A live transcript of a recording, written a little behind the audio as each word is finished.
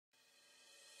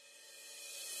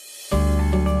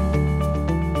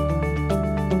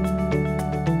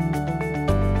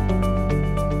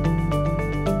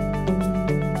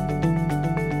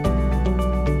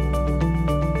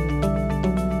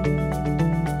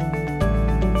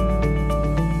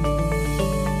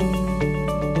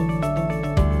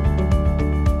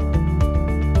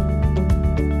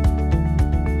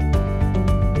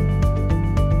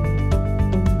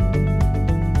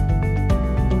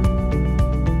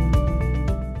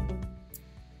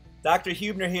Dr.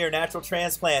 Huebner here, Natural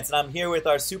Transplants, and I'm here with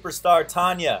our superstar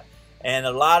Tanya. And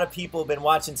a lot of people have been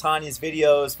watching Tanya's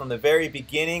videos from the very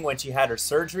beginning when she had her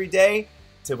surgery day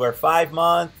to her 5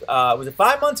 month, was it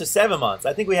 5 months or 7 months?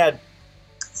 I think we had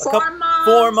 4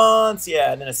 months. 4 months,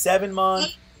 yeah, and then a 7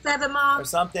 month. 7 months. Or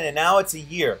something, and now it's a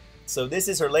year. So this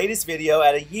is her latest video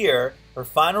at a year, her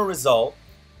final result.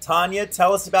 Tanya,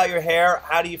 tell us about your hair.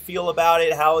 How do you feel about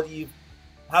it?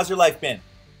 How's your life been?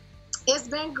 It's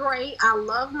been great. I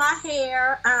love my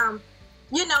hair.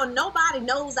 You know, nobody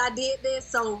knows I did this,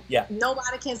 so yeah.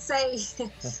 Nobody can say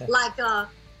like,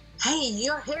 hey,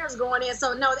 your hair's growing in.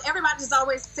 So no, everybody just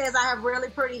always says I have really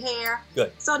pretty hair.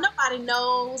 Good. So nobody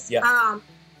knows. Yeah.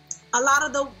 A lot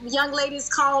of the young ladies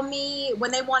call me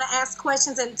when they want to ask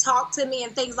questions and talk to me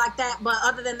and things like that. But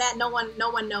other than that, no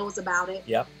one knows about it.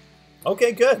 Yep.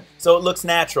 Okay, good. So it looks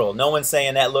natural. No one's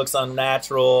saying that looks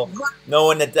unnatural.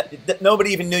 Right. Nobody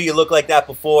even knew you looked like that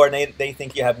before, and they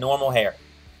think you have normal hair.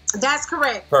 That's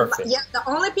correct. Perfect. Yeah, the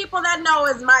only people that know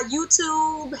is my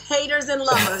YouTube haters and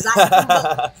lovers.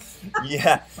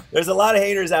 Yeah, there's a lot of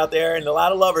haters out there and a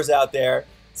lot of lovers out there.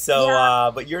 So, yeah.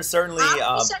 But you're certainly.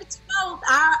 I appreciate you both.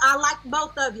 I like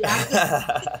both of you.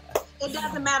 It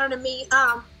doesn't matter to me.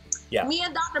 Yeah. Me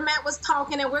and Dr. Matt was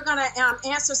talking, and we're gonna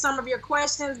answer some of your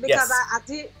questions because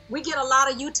yes. We get a lot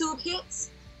of YouTube hits.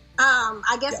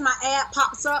 I guess my ad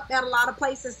pops up at a lot of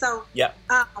places, so yeah.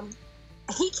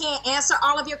 He can't answer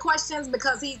all of your questions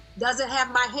because he doesn't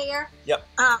have my hair. Yep.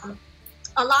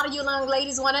 A lot of you young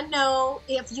ladies want to know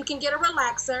if you can get a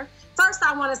relaxer. First,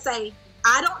 I want to say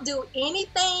I don't do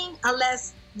anything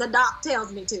unless the doc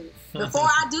tells me to. Before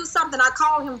I do something, I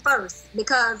call him first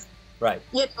because. Right.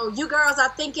 You know, you girls are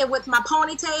thinking with my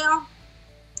ponytail.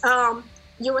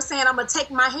 You were saying I'm gonna take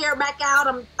my hair back out.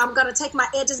 I'm gonna take my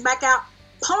edges back out.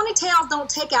 Ponytails don't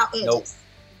take out edges. Nope.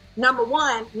 Number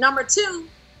one. Number two,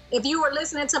 if you were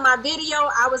listening to my video,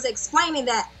 I was explaining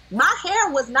that my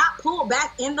hair was not pulled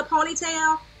back in the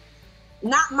ponytail.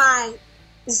 Not my,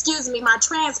 excuse me, my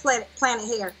transplanted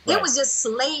hair. Right. It was just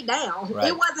laid down.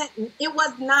 Right. It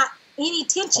was not any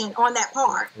tension on that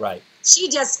part. Right. She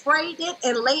just sprayed it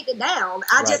and laid it down.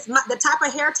 The type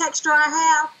of hair texture I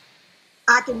have,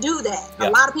 I can do that. Yeah.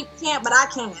 A lot of people can't, but I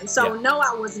can. So yeah. no,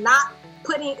 I was not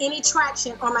putting any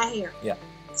traction on my hair. Yeah.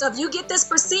 So if you get this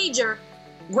procedure,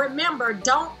 remember,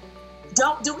 don't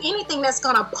do anything that's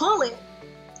gonna pull it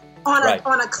on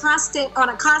a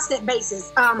constant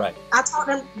basis. Right. I told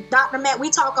him, Dr. Matt,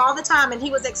 we talk all the time, and he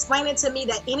was explaining to me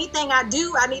that anything I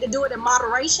do, I need to do it in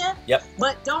moderation. Yep.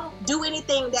 But don't do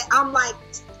anything that I'm like,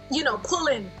 you know,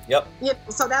 pulling. Yep. You know,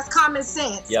 so that's common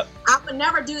sense. Yep. I would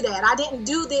never do that. I didn't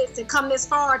do this and come this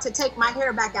far to take my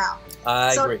hair back out.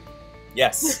 I agree.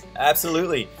 Yes,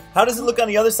 absolutely. How does it look on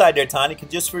the other side there, Tanya?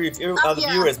 Just for your other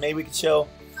viewers, maybe we could show.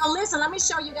 Oh, listen, let me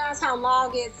show you guys how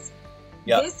long it's.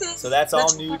 Yep. This is so that's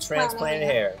all new transplanted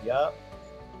hair. Yep.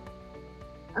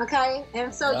 Okay,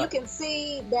 and so you can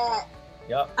see that.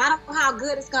 Yep. I don't know how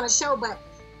good it's gonna show, but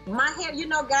my hair, you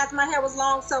know, guys, my hair was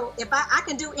long, so if I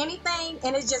can do anything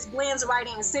and it just blends right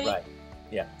in. See? Right.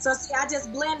 Yeah. So see, I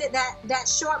just blended that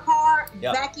short part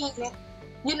back in it.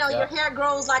 You know, your hair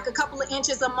grows like a couple of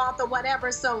inches a month or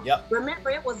whatever. So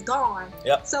remember, it was gone.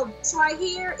 Yep. So this right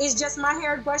here is just my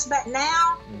hair brushed back.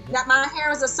 Now that my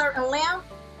hair is a certain length,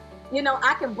 you know,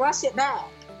 I can brush it back.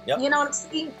 Yep. You know what I'm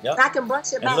saying? Yep. I can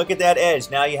brush it back. And look at that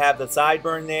edge. Now you have the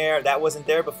sideburn there. That wasn't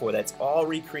there before. That's all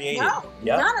recreated. No,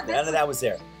 none of that was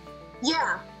there.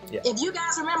 Yeah. If you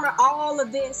guys remember, all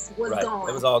of this was gone.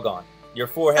 It was all gone. Your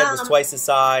forehead was twice the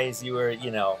size. You were,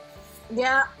 you know.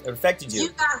 Yeah. It affected you.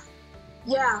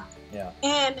 Yeah.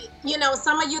 And, you know,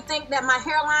 some of you think that my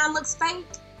hairline looks fake.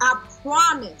 I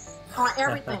promise on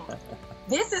everything.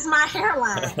 This is my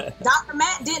hairline. Dr.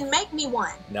 Matt didn't make me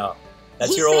one. No.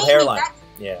 That's your old hairline.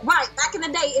 Right. Back in the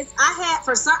day, I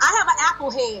have an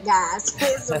apple head, guys.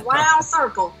 It's a round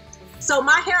circle. So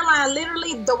my hairline,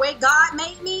 literally the way God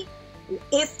made me,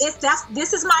 this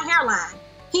is my hairline.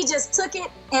 He just took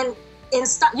it and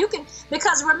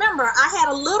because remember, I had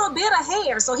a little bit of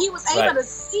hair, so he was able to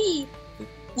see,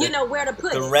 you know, where to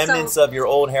put it. The remnants of your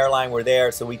old hairline were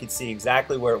there, so we could see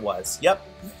exactly where it was. Yep.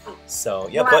 So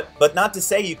but not to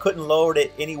say you couldn't lower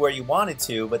it anywhere you wanted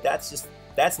to, but that's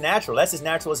natural. That's as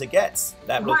natural as it gets.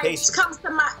 That location.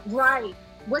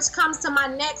 Which comes to my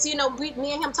next. You know, me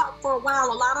and him talked for a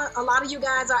while. A lot of you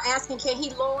guys are asking, can he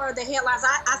lower the hairlines?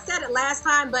 I said it last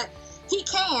time, but he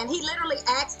can. He literally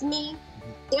asked me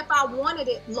if I wanted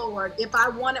it lowered, if I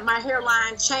wanted my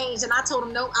hairline changed, and I told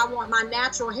him no, I want my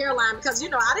natural hairline because, you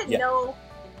know, I didn't know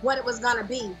what it was gonna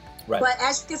be. Right. But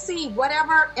as you can see, what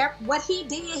he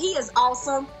did, he is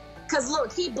awesome. because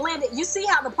look, he blended. You see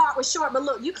how the part was short, but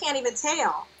look, you can't even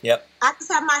tell. Yep. I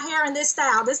just have my hair in this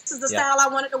style. This is the style I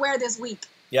wanted to wear this week.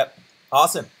 Yep.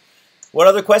 Awesome. What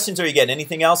other questions are you getting?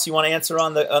 Anything else you want to answer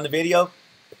on the video?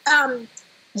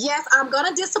 Yes, I'm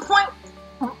gonna disappoint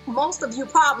most of you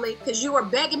probably because you were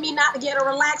begging me not to get a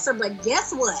relaxer, but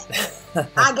guess what?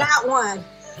 I got one.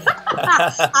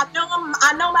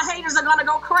 I know my haters are gonna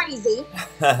go crazy.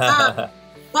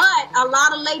 But a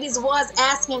lot of ladies was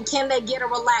asking, can they get a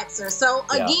relaxer? So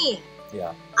again,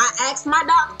 I asked my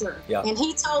doctor, and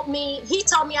he told me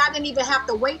I didn't even have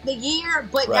to wait the year.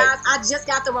 But guys, I just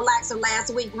got the relaxer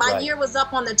last week. My year was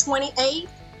up on the 28th.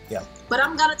 Yeah. But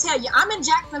I'm gonna tell you, I'm in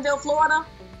Jacksonville, Florida,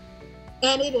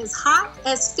 and it is hot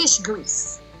as fish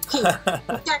grease here.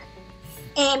 Okay?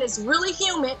 And it's really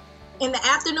humid. In the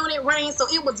afternoon, it rains, so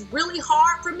it was really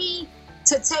hard for me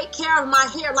to take care of my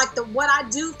hair, like what I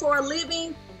do for a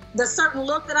living, the certain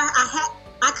look that I had.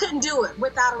 I couldn't do it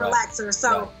without a relaxer.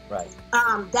 So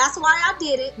that's why I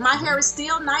did it. My hair is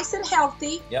still nice and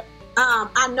healthy. Yep.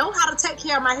 I know how to take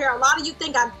care of my hair. A lot of you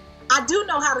think I do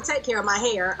know how to take care of my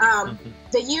hair.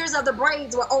 The years of the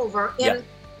braids were over. And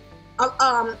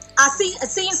I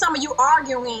seen some of you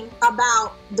arguing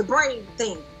about the braid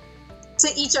thing to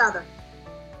each other.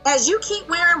 As you keep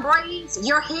wearing braids,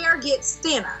 your hair gets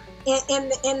thinner in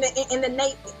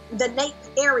the nape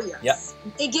area. Yep.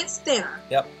 It gets thinner.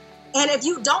 Yep. And if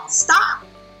you don't stop,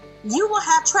 you will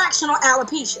have tractional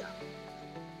alopecia.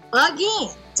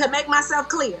 Again, to make myself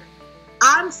clear,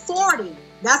 I'm 40.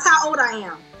 That's how old I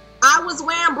am. I was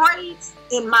wearing braids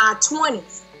in my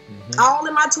 20s, all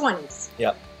in my 20s.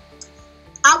 Yep.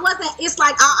 I wasn't. It's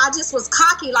like I just was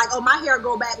cocky, like, oh, my hair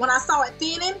go back when I saw it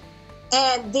thinning.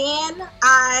 And then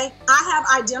I have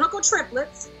identical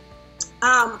triplets,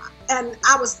 and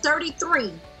I was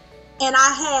 33, and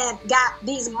I had got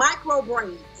these micro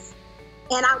braids,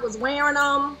 and I was wearing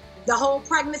them the whole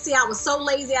pregnancy. I was so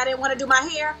lazy, I didn't want to do my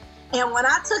hair, and when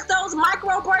I took those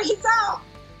micro braids out,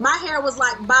 my hair was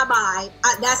like, bye-bye,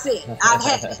 that's it, I've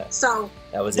had it. So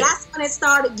that's when it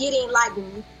started getting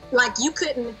like you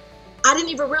couldn't, I didn't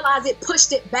even realize it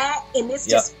pushed it back, and this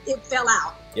just, it fell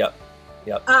out. Yep,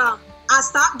 yep. I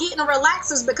stopped getting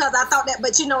relaxers because I thought that,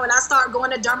 but you know, and I started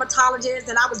going to dermatologists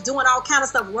and I was doing all kind of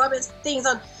stuff, rubbing things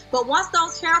on. But once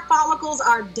those hair follicles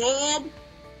are dead,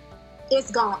 it's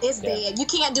gone. It's dead. You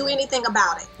can't do anything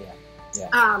about it.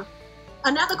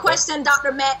 Another question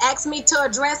Dr. Matt asked me to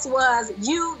address was,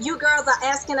 you girls are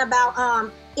asking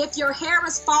about if your hair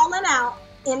is falling out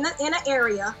in an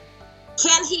area,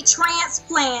 can he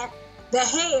transplant the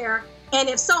hair? And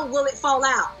if so, will it fall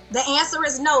out? The answer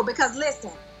is no, because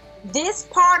listen, this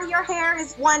part of your hair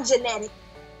is one genetic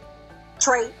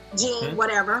trait, gene,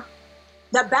 whatever.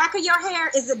 The back of your hair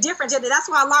is a different genetic. That's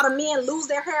why a lot of men lose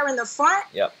their hair in the front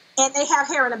and they have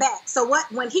hair in the back. So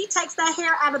when he takes that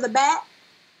hair out of the back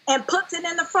and puts it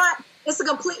in the front, it's a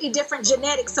completely different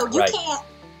genetic. So you can't,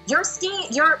 your skin,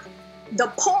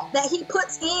 the pulp that he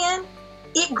puts in,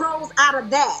 it grows out of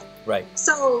that. Right.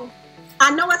 So I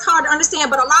know it's hard to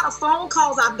understand, but a lot of phone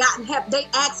calls I've gotten, they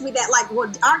ask me that, like,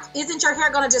 well, isn't your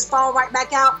hair going to just fall right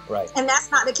back out? Right. And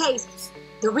that's not the case.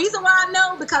 The reason why I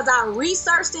know, because I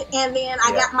researched it, and then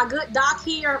I got my good doc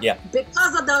here,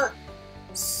 because of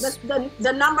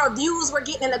the number of views we're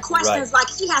getting in the questions, like,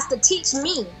 he has to teach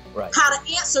me how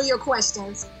to answer your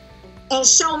questions and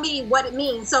show me what it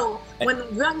means. So when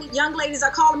young ladies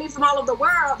are calling me from all over the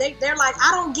world, they're like,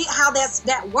 I don't get how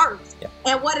that works.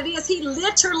 And what it is, he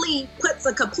literally puts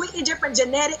a completely different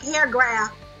genetic hair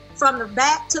graft from the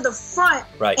back to the front,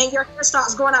 and your hair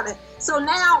starts growing out. So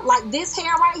now, like, this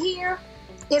hair right here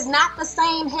is not the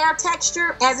same hair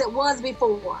texture as it was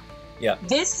before.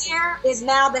 This hair is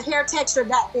now the hair texture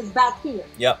that is back here.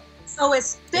 So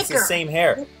it's thicker. It's the same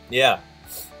hair.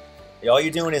 All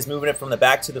you're doing is moving it from the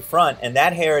back to the front, and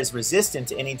that hair is resistant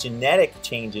to any genetic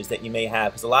changes that you may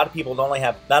have. Because a lot of people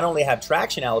not only have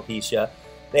traction alopecia,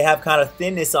 they have kind of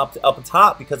thinness up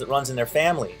top because it runs in their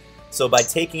family. So by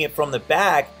taking it from the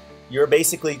back, you're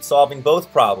basically solving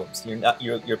both problems.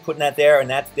 You're putting that there, and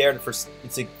that's there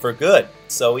for good.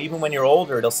 So even when you're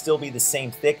older, it'll still be the same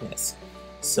thickness.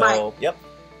 So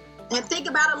And think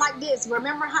about it like this.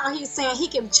 Remember how he's saying he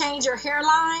can change your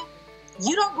hairline?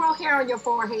 You don't grow hair on your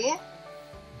forehead.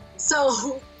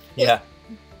 So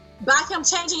by him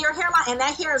changing your hairline and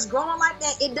that hair is growing like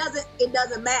that, it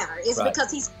doesn't matter. It's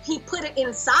because he put it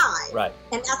inside,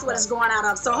 and that's what it's growing out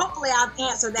of. So hopefully I've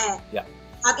answered that.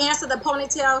 I've answered the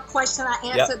ponytail question.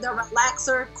 I answered the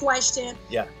relaxer question.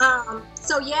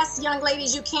 So yes, young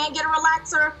ladies, you can get a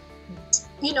relaxer.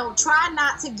 You know, try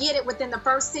not to get it within the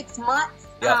first 6 months.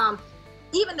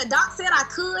 Even the doc said I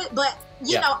could, but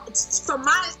you know, from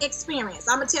my experience,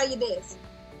 I'm gonna tell you this.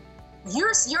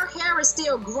 Your hair is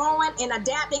still growing and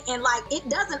adapting, and like it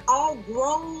doesn't all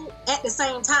grow at the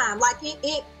same time. Like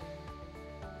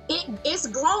it's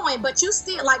growing, but you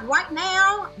still, like right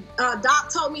now,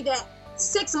 Doc told me that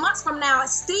 6 months from now,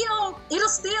 it'll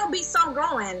still be some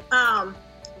growing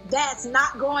that's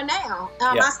not growing now.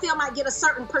 I still might get a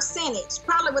certain percentage,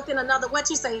 probably within another,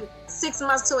 6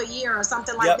 months to a year or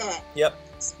something like that.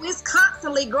 So it's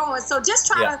constantly growing. So just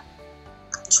try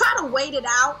to wait it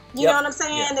out. You know what I'm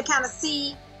saying? To kind of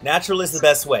see. Natural is the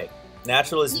best way.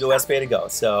 Natural is the best way to go.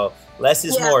 So less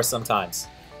is more sometimes.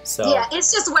 So yeah,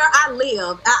 it's just where I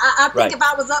live. I think if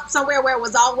I was up somewhere where it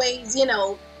was always, you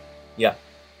know,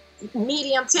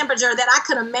 medium temperature, that I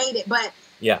could have made it, but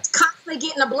constantly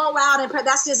getting a blowout and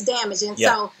that's just damaging.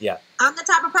 So I'm the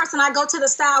type of person, I go to the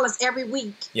stylist every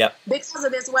week because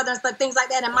of this weather and stuff, things like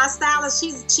that. And my stylist,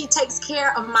 she takes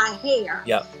care of my hair.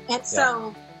 And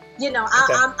so, you know,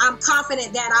 I'm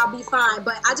confident that I'll be fine.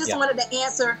 But I just wanted to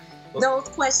answer those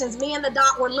questions. Me and the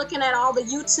doc were looking at all the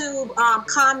YouTube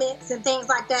comments and things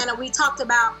like that, and we talked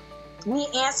about me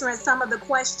answering some of the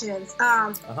questions.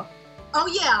 Oh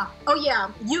yeah.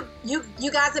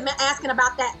 You guys have been asking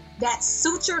about that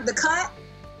suture, the cut.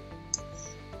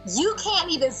 You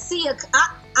can't even see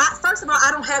first of all,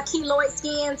 I don't have keloid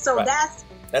skin, so that's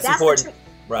important.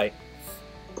 Right.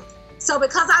 So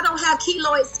because I don't have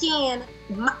keloid skin,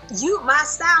 my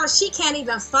stylist, she can't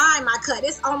even find my cut.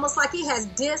 It's almost like it has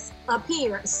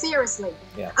disappeared. Seriously.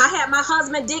 I had my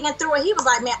husband digging through it. He was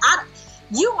like, man,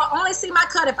 you will only see my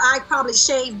cut if I probably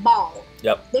shave bald.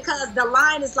 Because the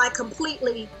line is like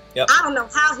completely, I don't know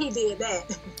how he did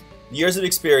that. Years of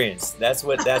experience. That's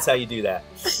how you do that.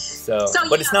 So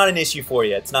but it's not an issue for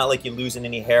you. It's not like you're losing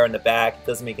any hair in the back. It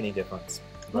doesn't make any difference.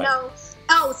 Right. No.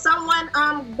 Oh, someone,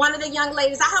 one of the young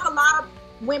ladies, I have a lot of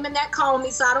women that call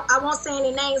me, so I won't say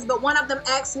any names, but one of them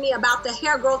asked me about the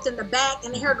hair growth in the back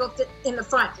and the hair growth in the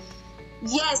front.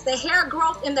 Yes, the hair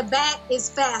growth in the back is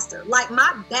faster. Like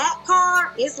my back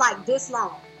part is like this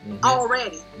long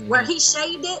already. Where he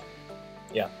shaved it,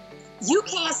 you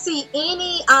can't see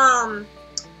any,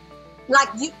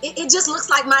 it just looks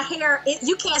like my hair,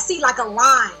 you can't see like a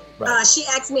line. Right. She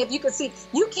asked me if you could see,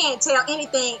 you can't tell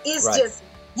anything. It's just,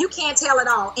 you can't tell at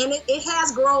all. And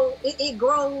it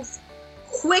grows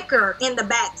quicker in the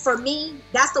back. For me,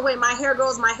 that's the way my hair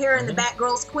grows. My hair in the back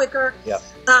grows quicker.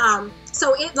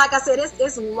 So it, like I said,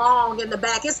 it's long in the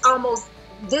back. It's almost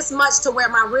this much to where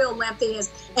my real length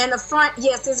is. And the front,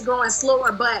 yes, it's growing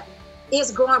slower, but it's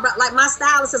growing. Like my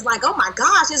stylist is like, oh my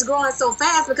gosh, it's growing so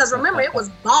fast, because remember it was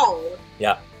bald.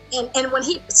 And when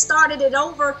he started it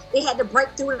over, it had to break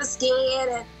through the skin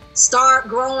and start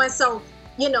growing. So,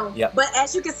 you know, but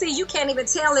as you can see, you can't even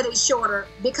tell it is shorter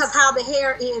because how the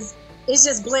hair is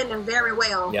just blending very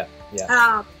well.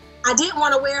 I didn't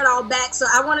want to wear it all back, so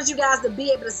I wanted you guys to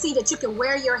be able to see that you can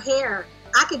wear your hair.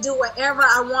 I can do whatever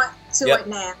I want to it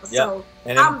now. So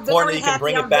and importantly, you can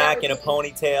bring it back in a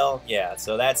ponytail.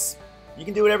 So you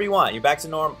can do whatever you want. You're back to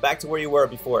normal, back to where you were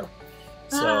before.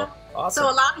 So awesome. So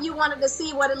a lot of you wanted to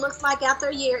see what it looks like after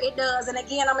a year. It does. And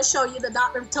again, I'm gonna show you. The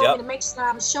doctor told me to make sure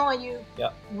I'm showing you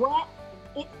what.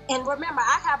 And remember,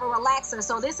 I have a relaxer,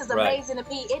 so this is amazing to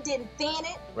me. It didn't thin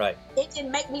it. It didn't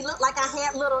make me look like I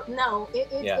had little. No, it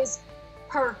is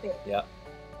perfect.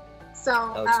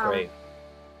 So that looks great.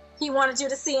 He wanted you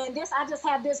to see, and this, I just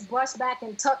have this brush back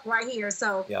and tucked right here.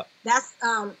 So that's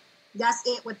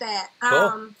it with that.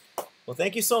 Cool. Well,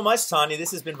 thank you so much, Tanya. This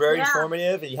has been very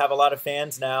informative, and you have a lot of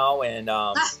fans now. And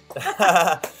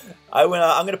I'm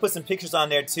going to put some pictures on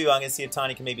there, too. I'm going to see if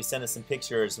Tanya can maybe send us some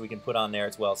pictures we can put on there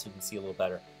as well so you can see a little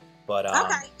better. But I'll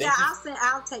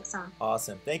take some.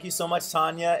 Awesome. Thank you so much,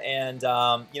 Tanya. And,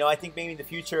 you know, I think maybe in the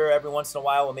future, every once in a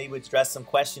while, we'll maybe address some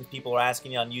questions people are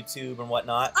asking you on YouTube and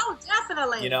whatnot. Oh,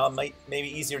 definitely. You know, it may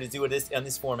be easier to do it on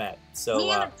this format. So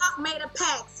me and the doc made a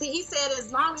pact. See, he said,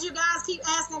 as long as you guys keep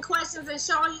asking questions and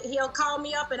showing, he'll call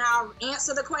me up and I'll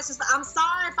answer the questions. But I'm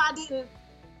sorry if I didn't.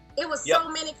 It was so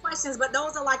many questions, but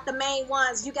those are like the main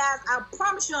ones. You guys, I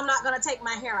promise you I'm not going to take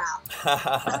my hair out.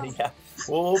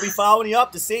 Well, we'll be following you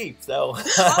up to see. So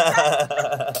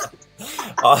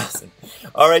awesome.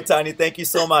 All right, Tanya, thank you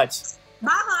so much.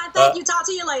 Bye, hon. Thank you. Talk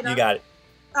to you later. You got it.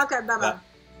 Okay, bye-bye.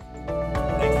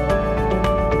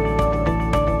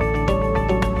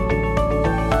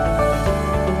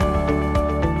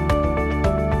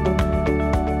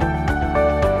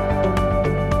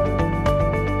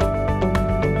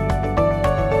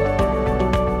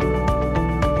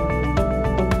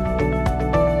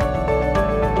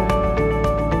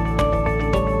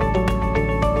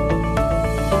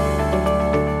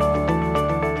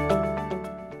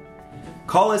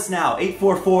 Call us now,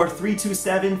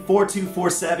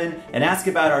 844-327-4247, and ask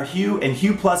about our Hue and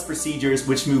Hue Plus procedures,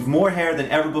 which move more hair than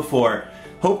ever before.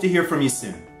 Hope to hear from you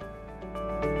soon.